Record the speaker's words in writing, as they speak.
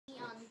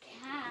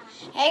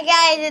Hey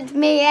guys, it's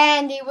me,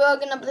 Andy. We're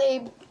gonna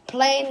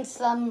playing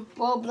some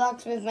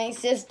Roblox with my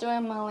sister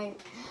Emily.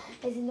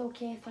 Is it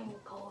okay if I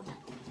record?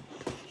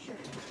 Sure.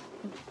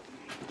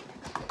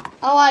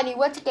 Alrighty,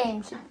 what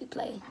game should we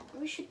play?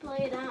 We should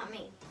play Adopt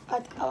Me.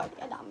 Alright,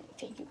 Adopt Me.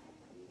 Thank you.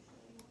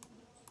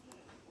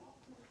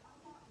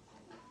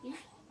 You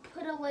should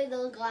put away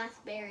those glass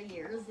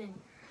barriers in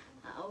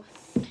house.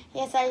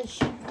 Yes, I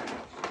should.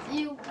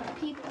 You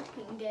people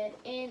can get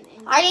in.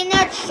 I did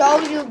not show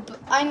you.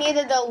 I need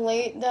to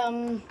delete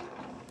them,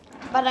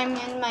 but I'm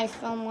in my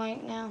phone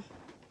right now.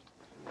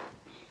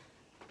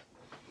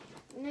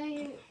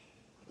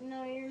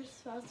 No, you're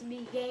supposed to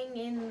be getting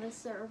in the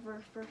server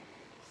first.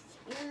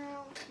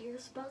 You're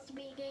supposed to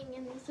be getting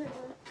in the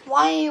server.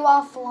 Why are you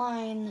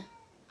offline?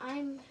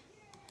 I'm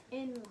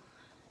in.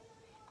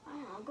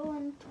 I'll go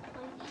into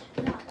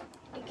play.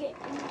 Get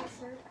in the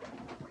server.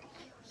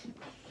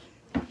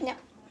 No.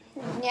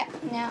 Yeah,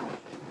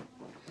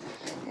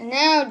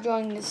 now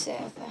join the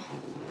server.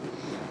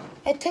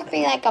 It took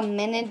me like a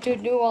minute to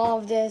do all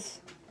of this.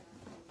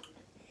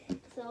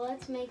 So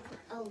let's make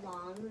a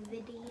long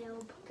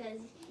video because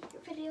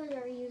your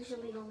videos are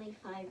usually only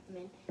 5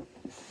 minutes.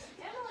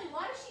 Emily,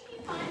 why does she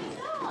keep finding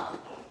out?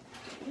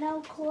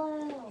 No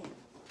clue.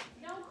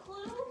 No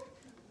clue?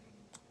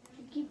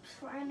 She keeps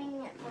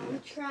finding it from the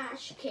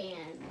trash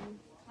can.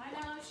 I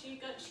know, she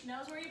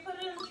knows where you put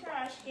it in the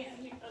trash can.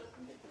 You put it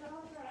in the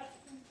trash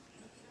can.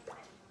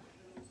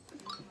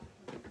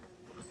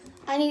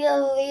 I need to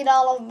delete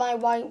all of my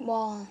white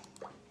wall.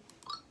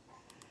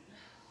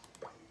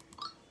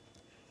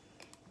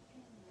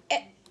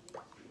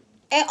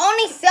 It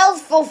only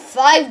sells for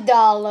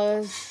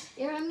 $5.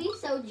 You're gonna be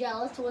so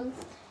jealous once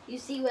you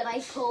see what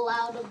I pull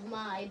out of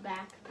my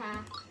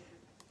backpack.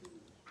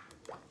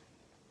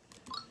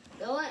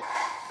 Go on.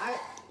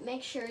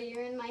 Make sure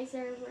you're in my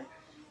server.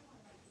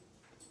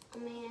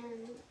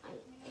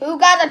 Who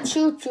got a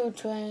choo-choo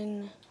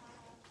train?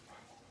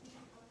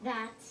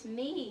 That's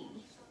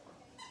me.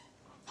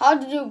 How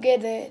did you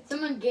get it?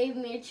 Someone gave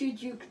me a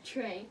choo-choo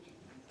train.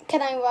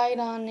 Can I ride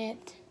on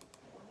it?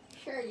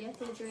 Sure, you have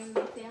to join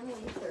my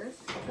family first.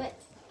 But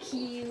can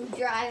you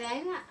drive?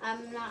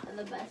 I'm not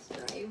the best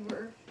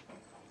driver.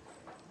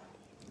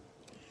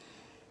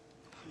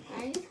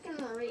 I'm just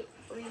gonna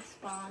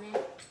respawn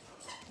it.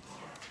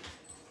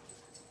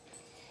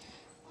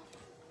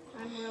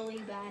 I'm really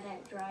bad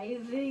at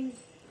driving.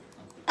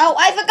 Oh,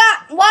 I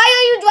forgot. Why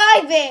are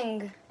you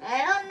driving? I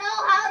don't know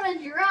how to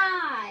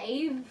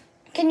drive.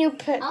 Can you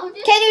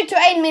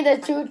train me the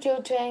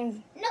choo-choo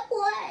train? No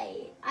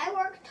way. I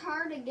worked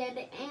hard to get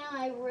it, and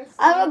I risked.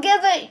 I will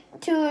give it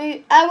to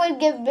you. I will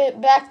give it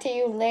back to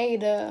you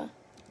later.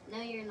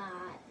 No, you're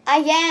not. I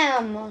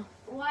am.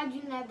 Why'd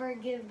you never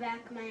give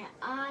back my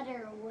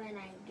otter when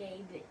I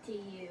gave it to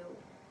you?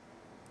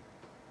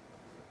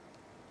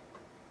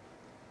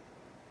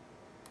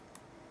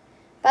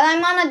 But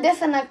I'm on a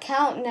different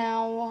account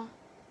now.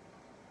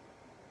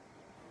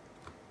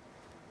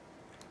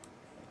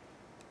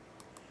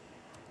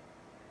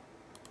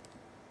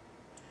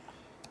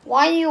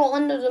 Why are you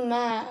under the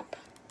map?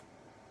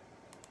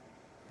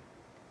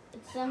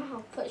 It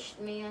somehow pushed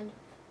me in.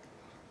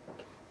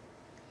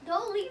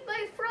 Don't leave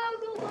my frog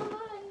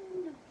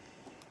behind.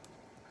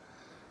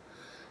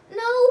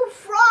 No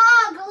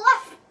frog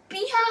left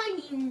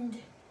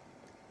behind.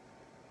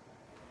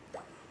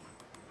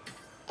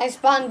 I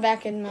spawned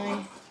back in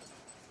my...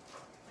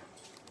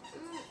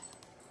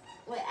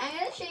 Wait, I'm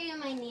going to show you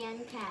my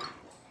Nyan cat.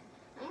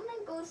 I'm going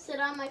to go sit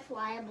on my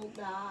flyable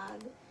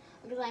dog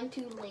because I'm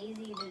too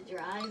lazy to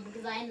drive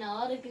because I know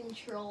how to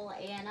control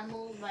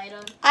animals.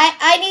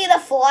 I need a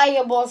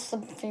flyable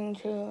something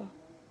too.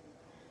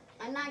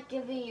 I'm not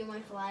giving you my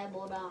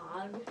flyable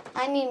dog.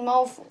 I need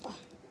more.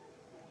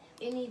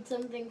 You need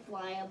something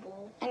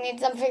flyable. I need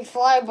something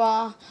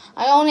flyable.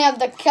 I only have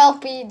the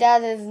Kelpie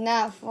that is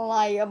not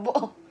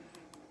flyable.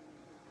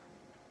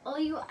 Oh,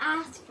 you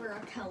asked for a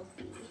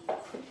Kelpie.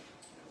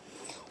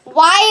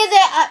 Why is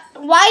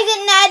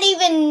it not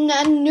even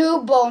a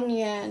newborn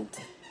yet?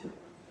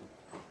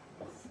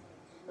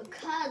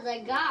 Because I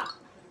got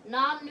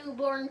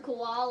non-newborn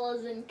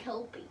koalas and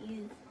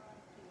Kelpies.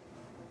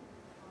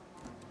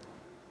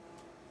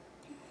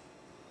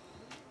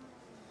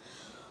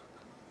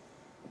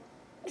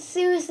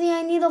 Seriously,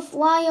 I need a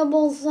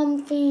flyable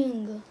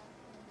something.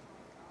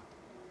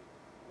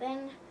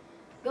 Then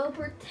go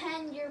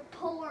pretend you're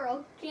poor,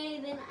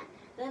 okay?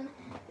 Then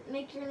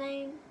make your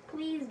name.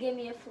 Please give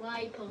me a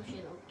fly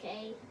potion,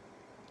 okay?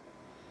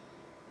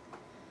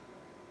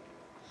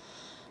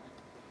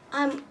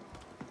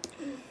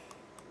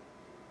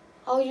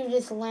 Oh, you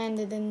just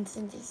landed in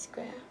City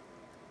Square.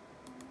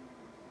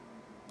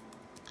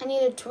 I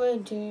need a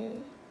trade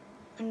too.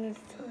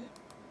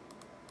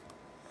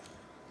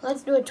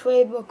 Let's do a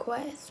trade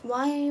request.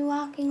 Why are you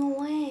walking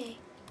away?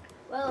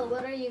 Well,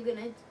 what are you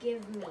gonna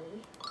give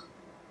me?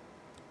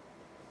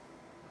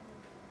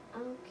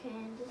 Okay,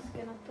 I'm just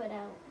gonna put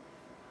out.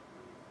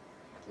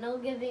 No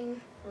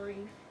giving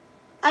free.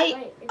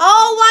 I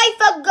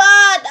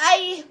forgot.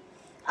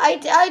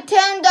 I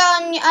turned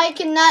on I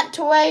cannot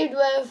trade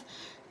with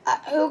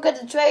Who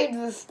could trade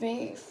with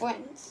me,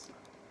 friends?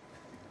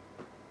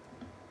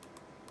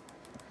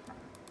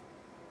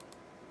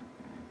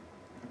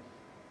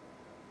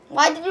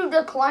 Why did you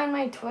decline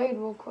my trade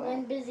real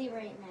I'm quick? busy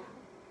right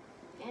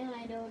now. And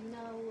I don't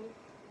know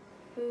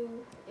who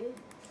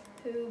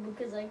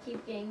because I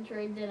keep getting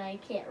trades and I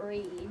can't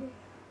read.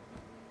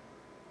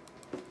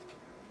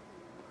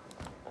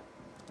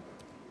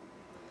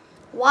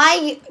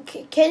 Why?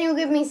 Can you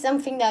give me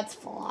something that's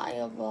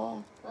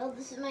flyable? Well,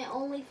 this is my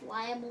only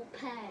flyable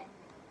pet.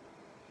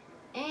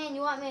 And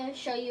you want me to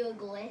show you a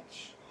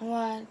glitch?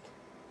 What?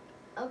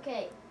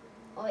 Okay.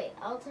 Oh, wait,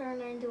 I'll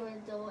turn into an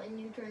adult and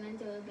you turn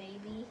into a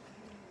baby.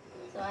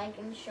 So I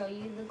can show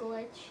you the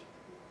glitch.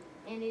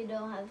 And you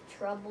don't have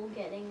trouble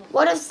getting it.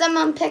 What if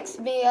someone picks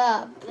me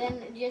up?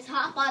 Then just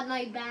hop on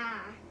my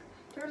back.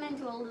 Turn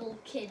into a little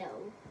kiddo.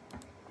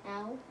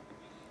 Now,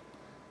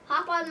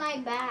 hop on my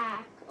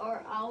back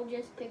or I'll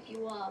just pick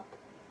you up.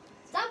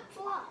 Stop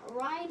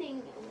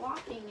walking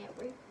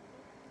every.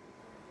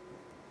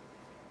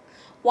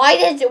 Why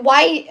is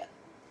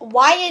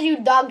your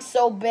dog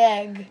so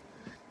big?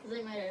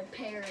 Because I'm a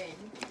parent.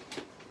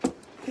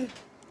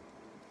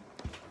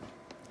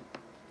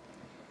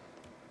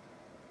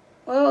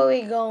 Where are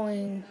we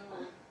going?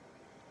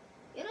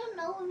 You don't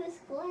know this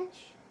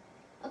glitch?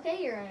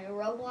 Okay, you're a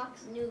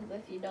Roblox noob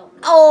if you don't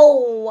know.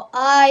 Oh,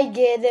 I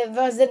get it.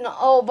 There's an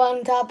orb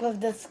on top of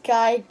the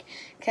sky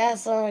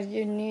castle.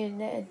 You need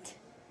it.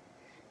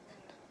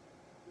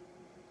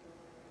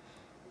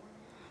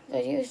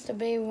 There used to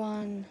be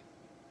one.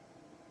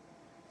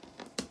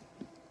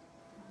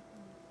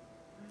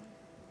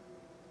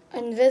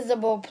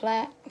 Invisible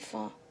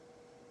platform.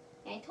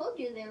 I told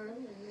you there was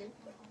a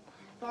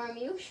farm.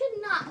 You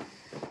should not.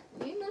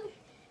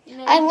 You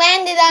know. I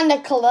landed on the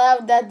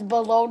cloud that's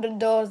below the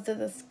doors to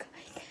the sky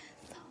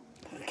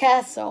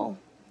castle.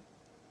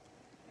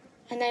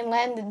 And I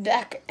landed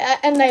back,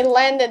 and I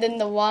landed in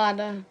the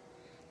water.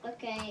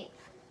 Okay,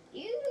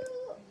 you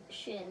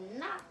should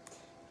not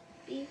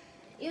be.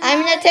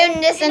 I'm gonna turn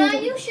this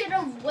into. You should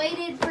have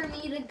waited for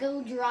me to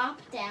go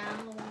drop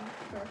down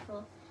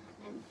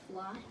and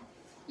fly.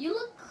 You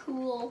look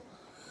cool.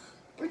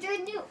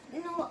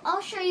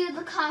 I'll show you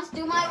the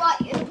costume I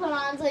want you to put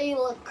on so you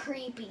look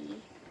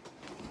creepy.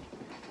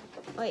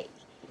 Wait,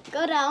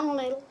 go down a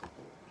little.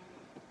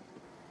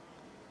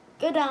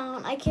 Go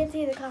down. I can't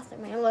see the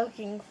costume I'm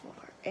looking for.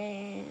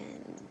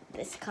 And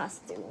this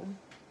costume.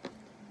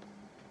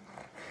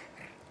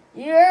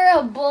 You're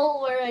a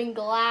bull wearing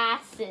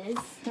glasses.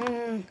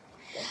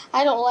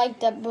 I don't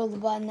like that bull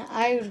one.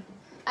 I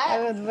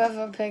would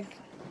rather pick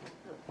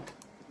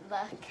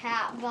the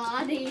cat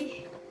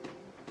body.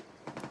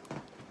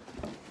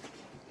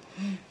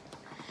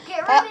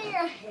 Get rid of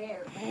your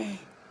hair.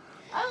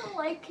 I don't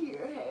like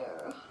your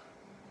hair.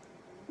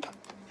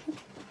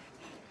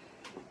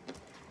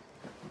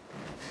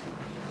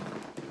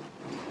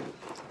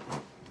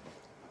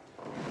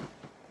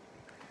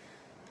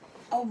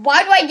 Oh,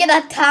 why do I get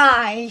a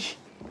tie?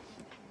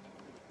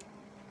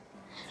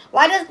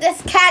 Why does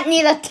this cat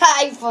need a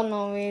tie for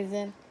no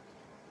reason?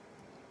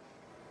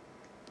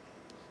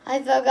 I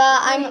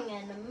forgot I'm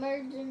an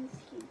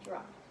emergency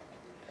drop.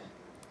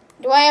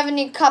 Do I have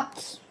any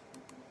cups?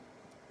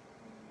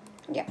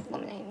 Yeah,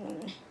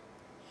 lemonade.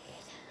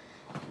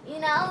 You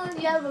know, if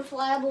you have a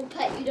flyable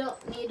pet, you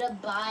don't need to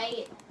buy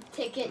a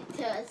ticket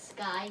to a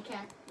Sky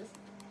Castle.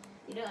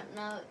 You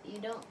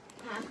don't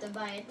have to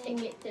buy a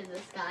ticket to the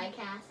Sky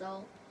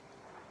Castle.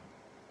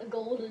 A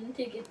golden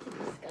ticket to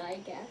the Sky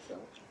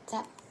Castle.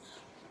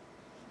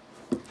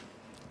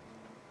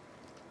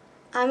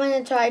 I'm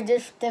gonna try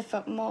just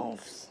different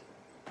moves.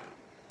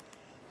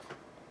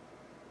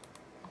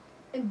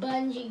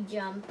 Bungee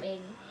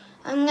jumping.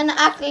 I'm gonna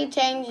actually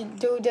change and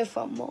do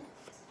different moves.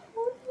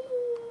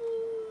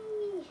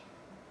 Whee!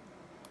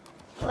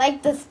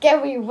 Like the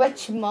scary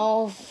witch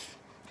move.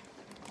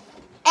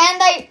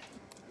 And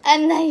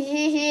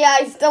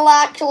I still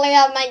actually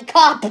have my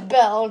cop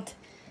build.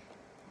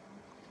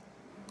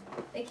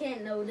 They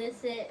can't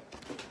notice it.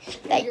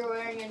 You're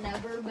wearing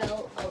another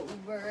belt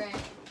over it.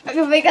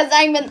 Because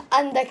I'm an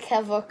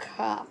undercover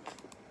cop.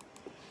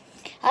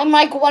 I'm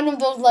like one of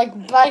those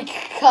like bike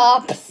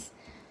cops.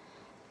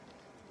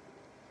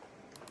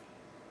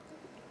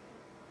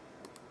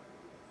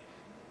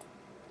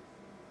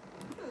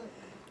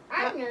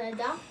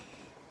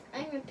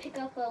 I'm gonna pick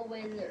up a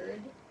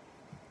wizard.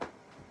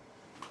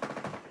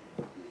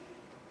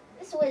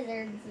 This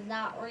wizard's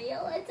not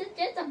real. It's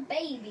just a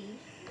baby.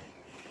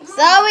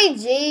 Sorry,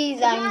 jeez.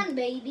 Come on,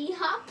 baby.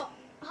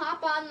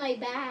 Hop on my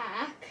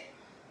back.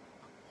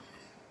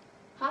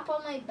 Hop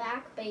on my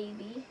back,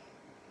 baby.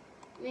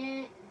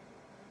 Man.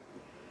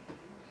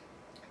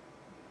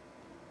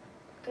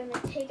 Gonna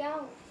take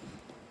out.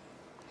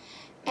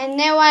 And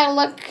now I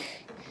look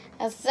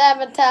at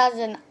sabotage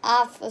an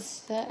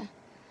officer.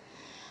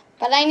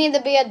 But I need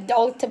to be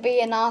adult to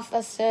be an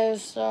officer,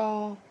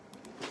 so.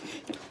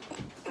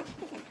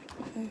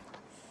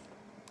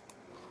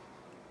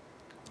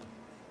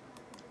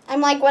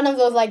 I'm like one of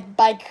those like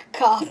bike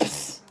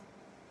cops.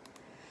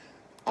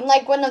 I'm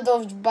like one of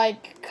those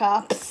bike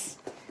cops.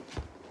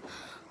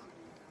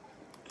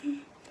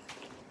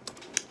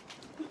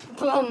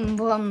 Brum,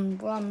 brum,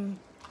 brum.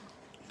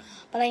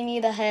 But I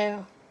need a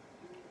hair.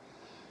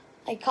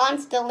 I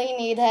constantly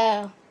need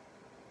hair.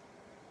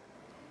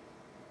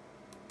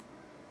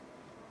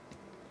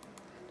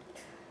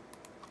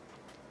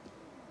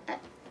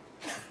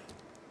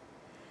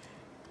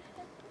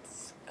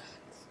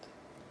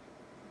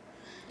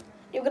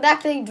 You could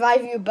actually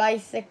drive your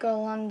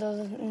bicycle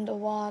in the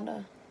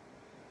water.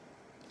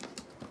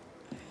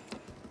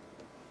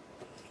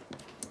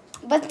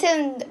 But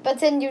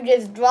then you're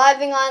just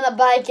driving on a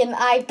bike and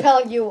I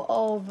pull you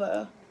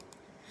over.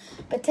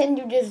 But then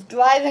you're just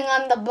driving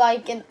on the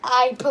bike and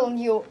I pull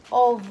you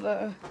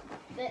over.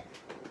 Okay.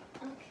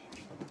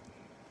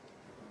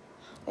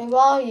 Where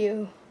are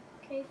you?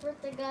 Okay, first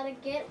I gotta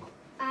get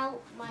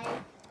out my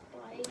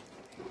bike.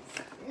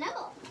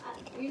 No,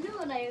 you know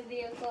when I have a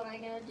vehicle,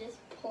 I'm gonna just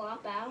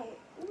plop out.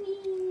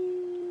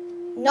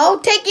 Whee! No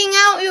taking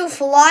out your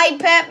fly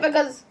pet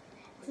because...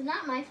 It's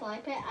not my fly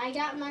pet. I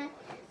got my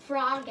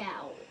frog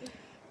out.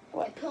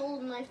 What? I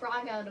pulled my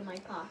frog out of my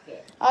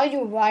pocket. Are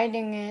you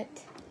riding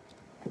it?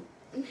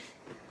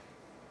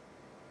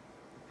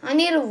 I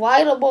need a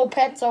rideable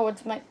pet so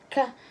it's my...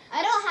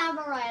 I don't have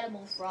a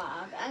rideable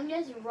frog. I'm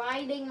just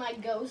riding my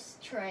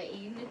ghost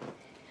train.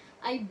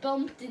 I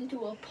bumped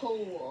into a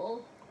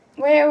pole.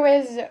 Where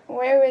is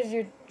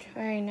your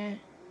trainer?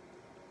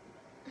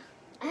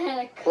 I had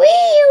a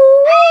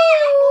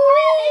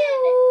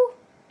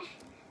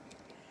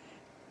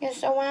You're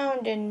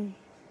surrounded.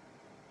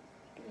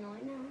 No,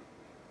 I know.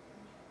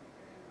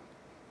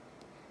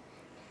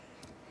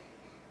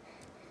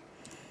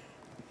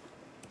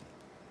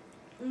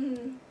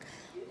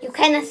 You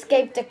can't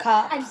escape the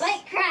cops. I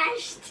bike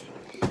crashed.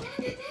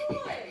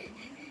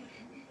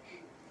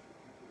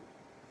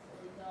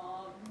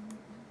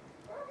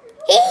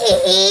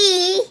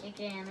 You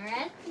can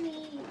arrest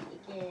me. You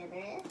can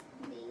arrest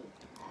me.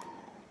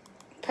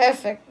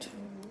 Perfect.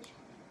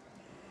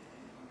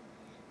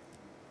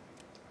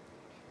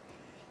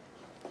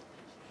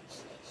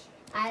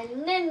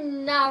 I'm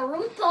in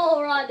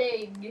Naruto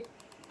running.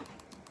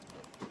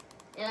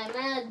 And I'm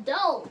an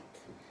adult.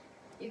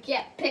 You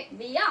can't pick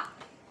me up.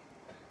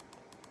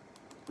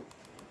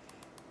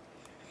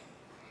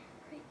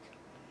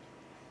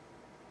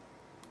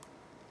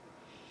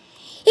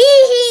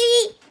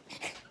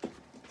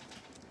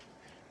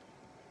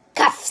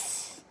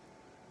 Cuffs.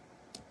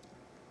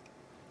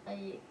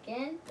 You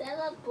can't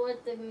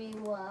teleport to me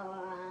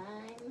while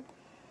I'm...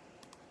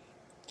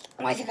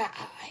 Oh, I forgot.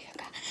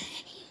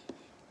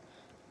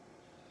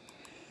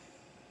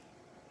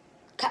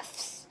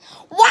 Cuffs.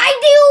 Why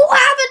do you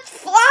have it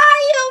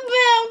fly,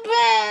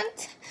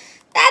 Bent?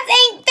 That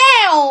ain't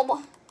film.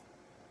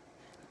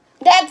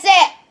 That's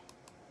it.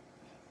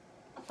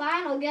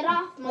 Fine, I'll get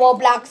off my...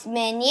 Roblox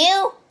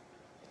menu.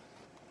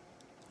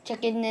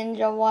 Chicken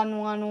Ninja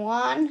 111.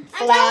 I'm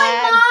Flag.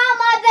 telling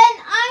Mama, then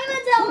I'm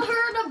gonna tell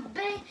her to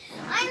be.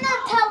 I'm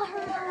gonna tell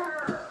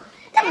her.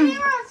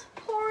 Everyone's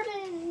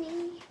supporting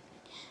me.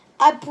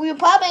 You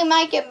probably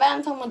might get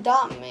banned from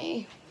Adopt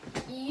Me.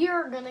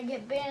 You're gonna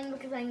get banned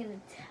because I'm gonna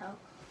tell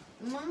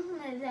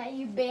Mama that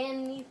you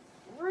banned me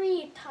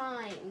 3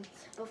 times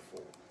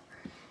before.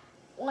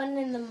 One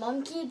in the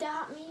monkey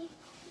Adopt Me.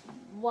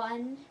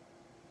 One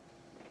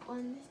this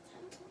time.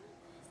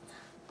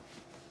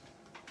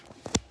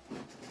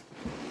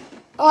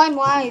 Oh, I'm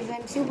live.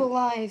 I'm super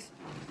live.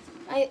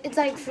 It's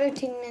like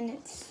 13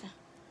 minutes.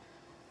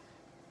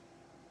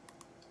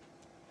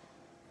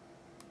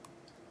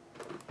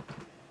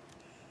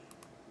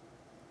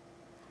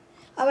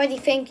 Alrighty,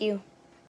 thank you.